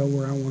walk and go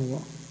where I want to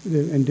walk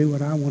and do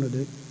what I want to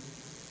do.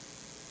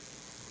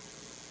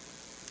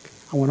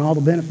 I want all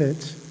the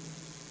benefits,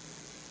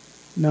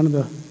 none of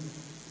the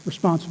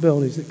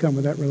responsibilities that come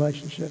with that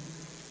relationship.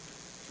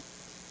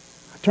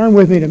 Turn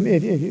with me to,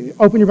 if you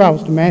open your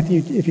Bibles to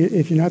Matthew,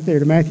 if you're not there,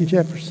 to Matthew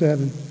chapter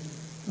 7.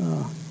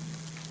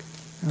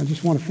 I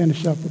just want to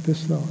finish up with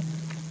this thought.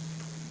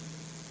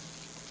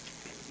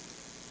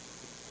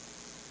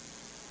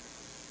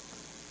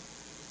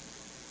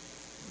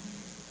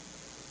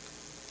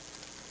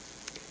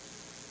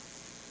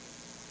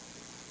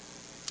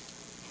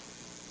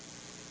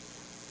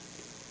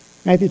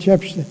 Matthew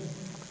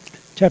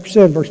chapter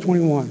 7, verse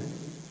 21.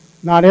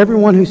 Not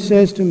everyone who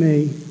says to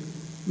me,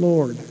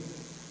 Lord,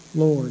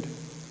 Lord,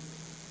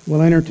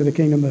 will enter into the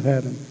kingdom of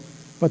heaven,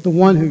 but the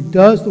one who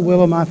does the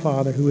will of my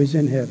Father who is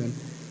in heaven.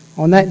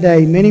 On that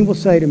day, many will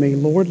say to me,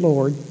 Lord,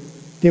 Lord,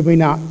 did we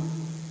not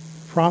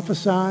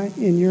prophesy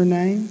in your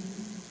name?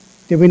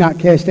 Did we not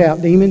cast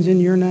out demons in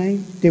your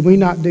name? Did we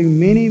not do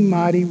many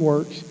mighty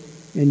works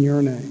in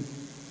your name?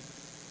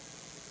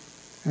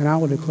 And I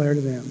will declare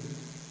to them,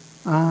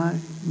 I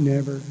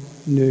never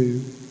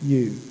knew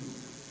you.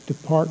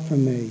 Depart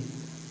from me,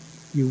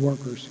 you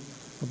workers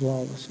of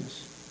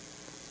lawlessness.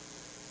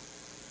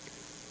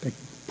 They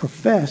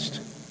professed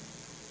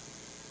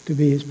to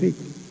be His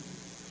people.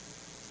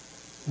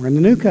 We're in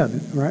the new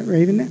covenant, right? We're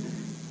even now.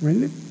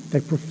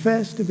 They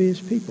professed to be His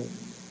people.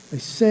 They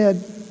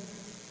said,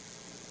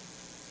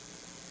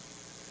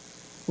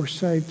 we're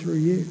saved through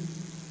you.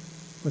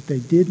 But they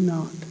did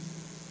not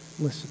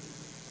listen.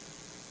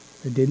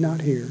 They did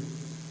not hear.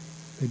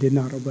 They did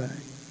not obey.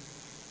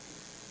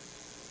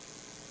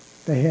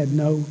 They had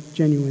no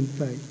genuine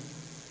faith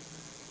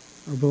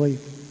or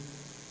belief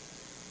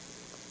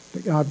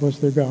that God was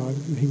their God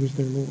and He was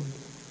their Lord.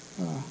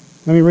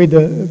 Let me read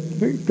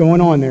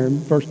going on there,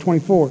 verse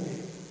 24.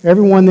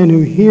 Everyone then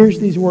who hears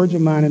these words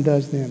of mine and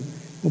does them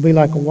will be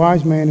like a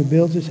wise man who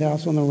builds his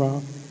house on the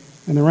rock.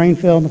 And the rain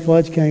fell and the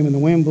floods came and the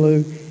wind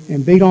blew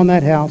and beat on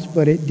that house,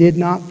 but it did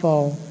not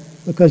fall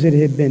because it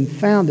had been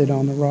founded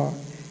on the rock.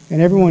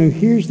 And everyone who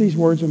hears these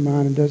words of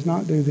mine and does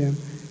not do them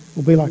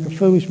will be like a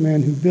foolish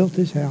man who built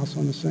his house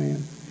on the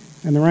sand.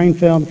 And the rain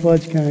fell and the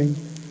floods came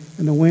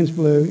and the winds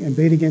blew and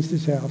beat against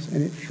his house,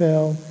 and it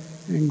fell,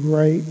 and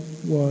great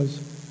was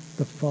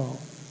the fall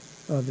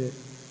of it.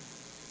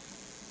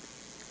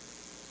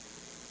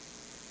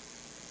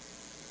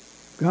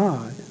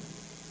 God,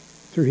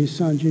 through His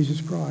Son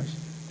Jesus Christ,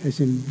 has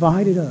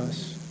invited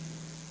us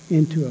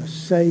into a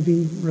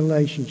saving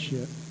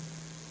relationship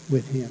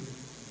with Him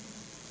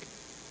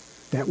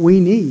that we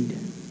need,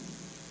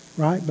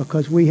 right?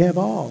 Because we have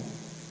all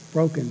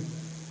broken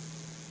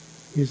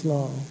His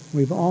law.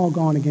 We've all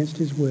gone against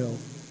His will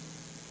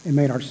and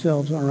made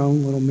ourselves our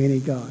own little mini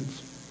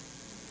gods,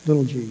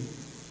 little g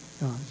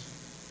gods.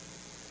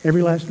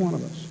 Every last one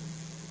of us.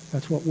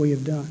 That's what we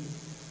have done.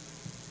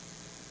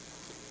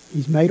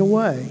 He's made a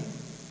way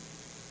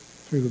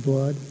through the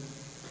blood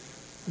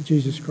of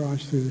Jesus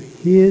Christ, through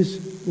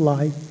His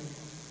life,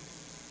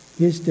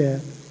 His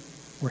death,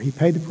 where He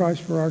paid the price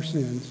for our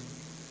sins,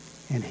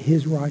 and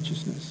His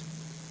righteousness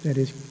that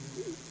is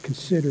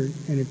considered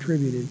and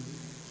attributed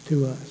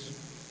to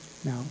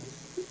us. Now,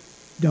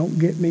 don't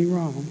get me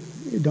wrong.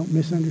 Don't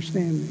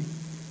misunderstand me.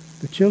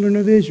 The children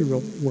of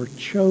Israel were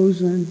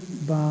chosen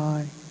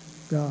by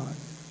God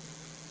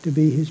to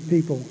be His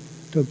people,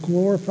 to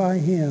glorify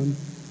Him,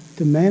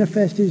 to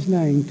manifest His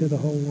name to the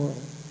whole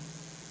world.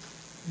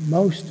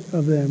 Most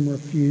of them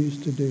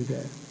refused to do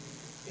that.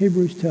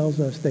 Hebrews tells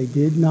us they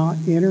did not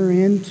enter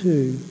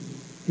into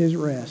His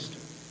rest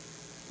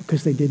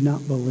because they did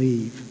not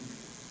believe.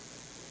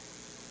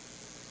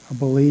 A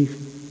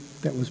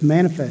belief that was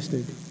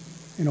manifested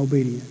in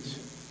obedience.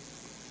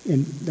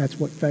 And that's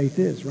what faith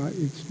is, right?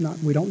 It's not,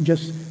 we don't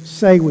just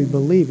say we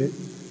believe it,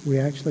 we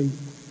actually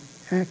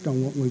act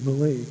on what we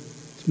believe.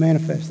 It's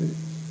manifested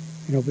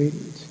in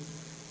obedience.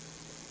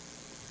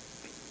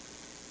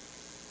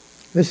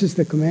 This is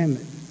the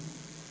commandment.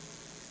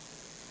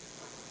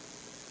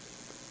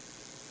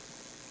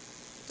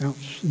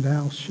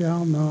 Thou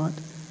shalt not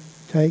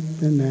take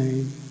the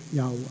name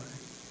Yahweh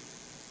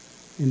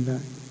in vain.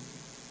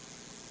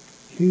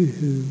 He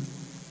who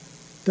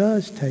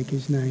does take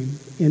his name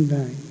in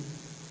vain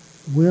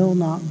will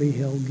not be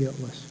held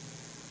guiltless.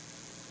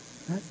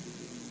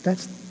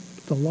 That's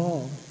the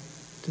law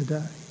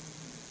today.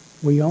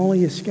 We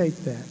only escape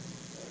that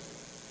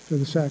through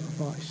the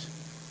sacrifice,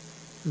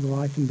 through the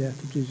life and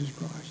death of Jesus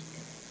Christ.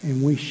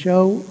 And we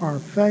show our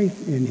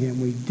faith in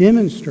him. We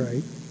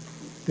demonstrate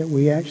that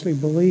we actually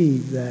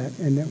believe that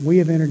and that we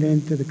have entered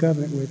into the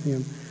covenant with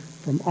him.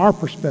 From our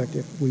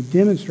perspective, we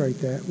demonstrate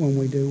that when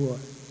we do what?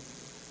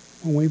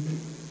 When we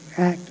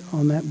act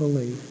on that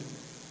belief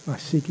by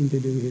seeking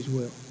to do his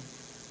will.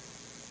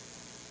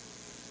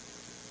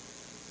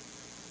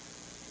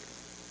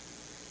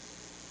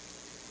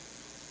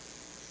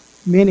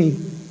 Many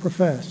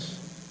profess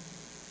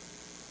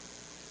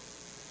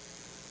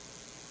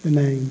the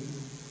name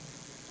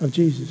of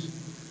Jesus.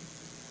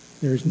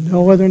 There's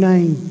no other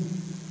name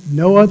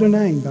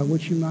by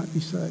which you might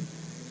be saved.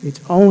 It's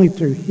only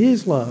through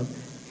his love,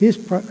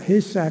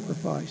 his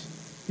sacrifice,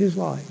 his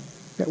life,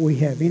 that we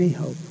have any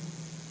hope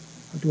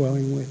of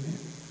dwelling with him.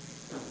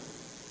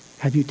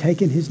 Have you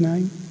taken his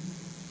name?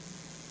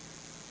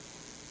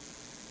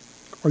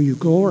 Are you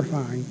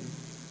glorifying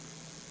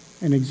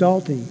and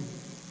exalting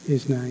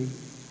his name?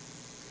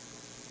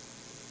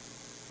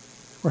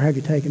 Or have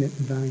you taken it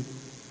in vain?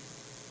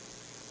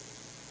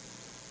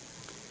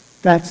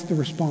 That's the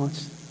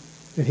response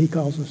that he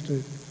calls us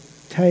to.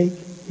 Take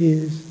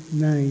his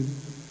name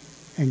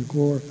and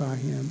glorify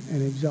him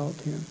and exalt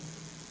him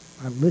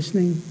by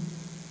listening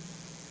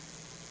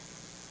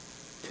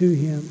to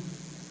him.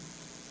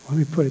 Let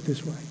me put it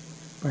this way.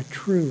 By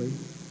truly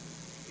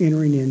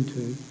entering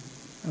into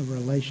a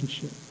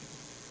relationship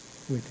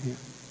with him.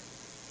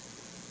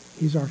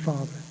 He's our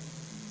Father.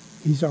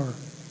 He's our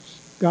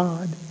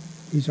God.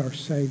 He's our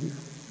Savior.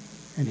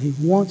 And he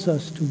wants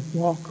us to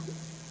walk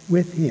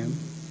with him,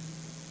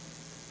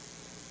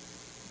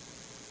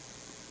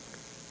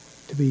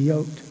 to be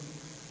yoked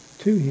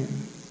to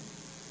him,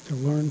 to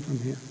learn from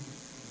him.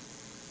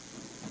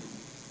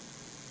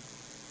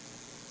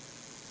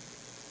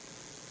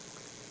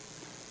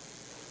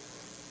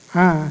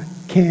 I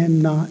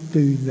cannot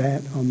do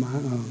that on my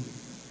own,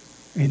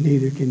 and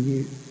neither can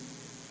you.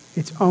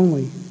 It's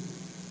only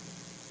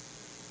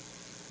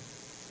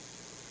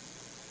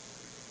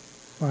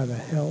by the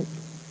help,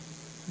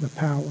 the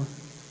power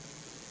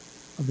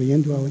of the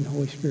indwelling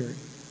Holy Spirit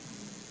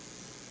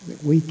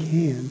that we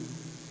can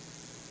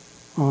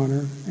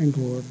honor and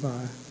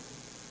glorify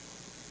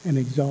and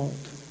exalt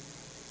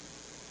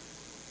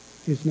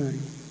his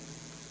name.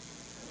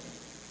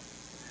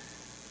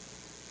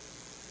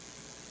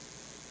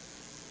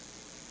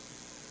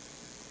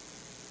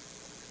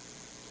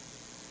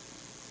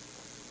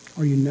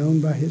 Are you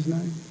known by his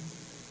name?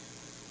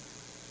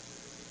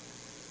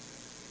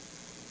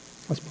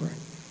 Let's pray.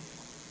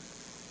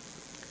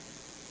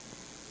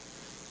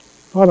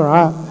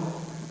 Father,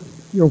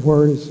 your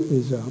word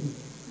is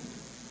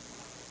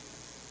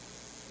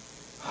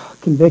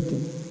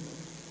convicting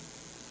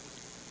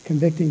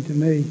to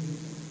me.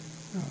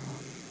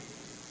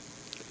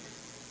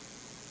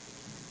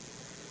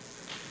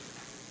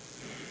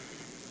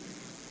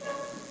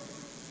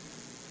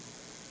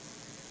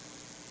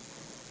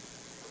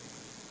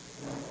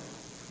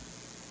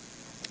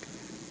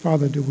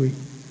 Father, do we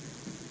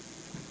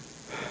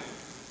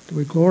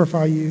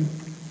glorify you,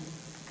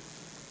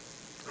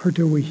 or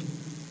do we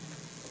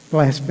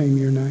blaspheme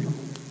your name?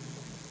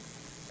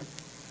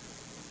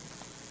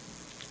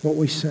 What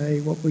we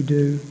say, what we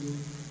do,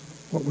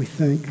 what we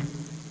think.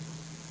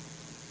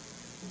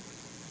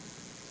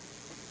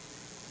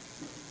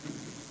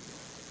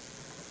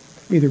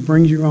 Either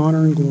brings you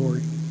honor and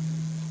glory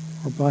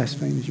or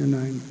blasphemes your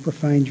name,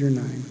 profanes your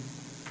name.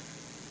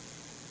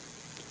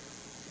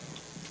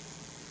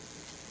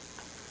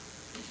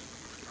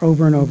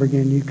 Over and over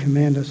again, you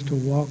command us to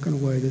walk in a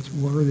way that's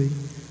worthy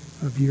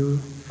of your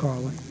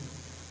calling.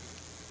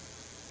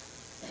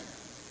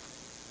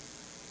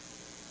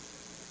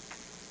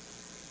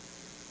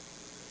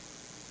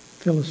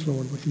 Fill us,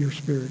 Lord, with your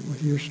Spirit,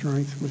 with your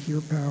strength, with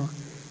your power,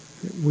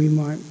 that we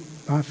might,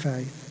 by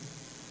faith,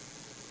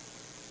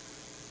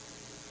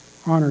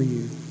 honor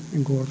you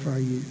and glorify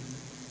you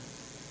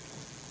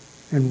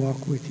and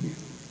walk with you.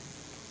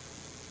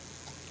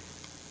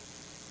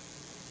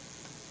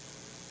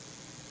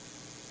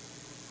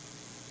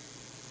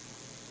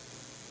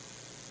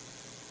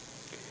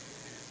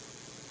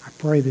 I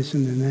pray this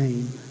in the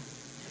name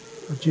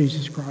of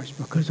Jesus Christ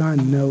because I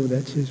know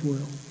that's his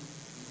will.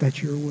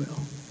 That's your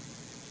will.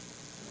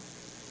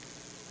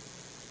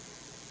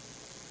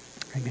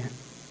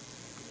 Amen.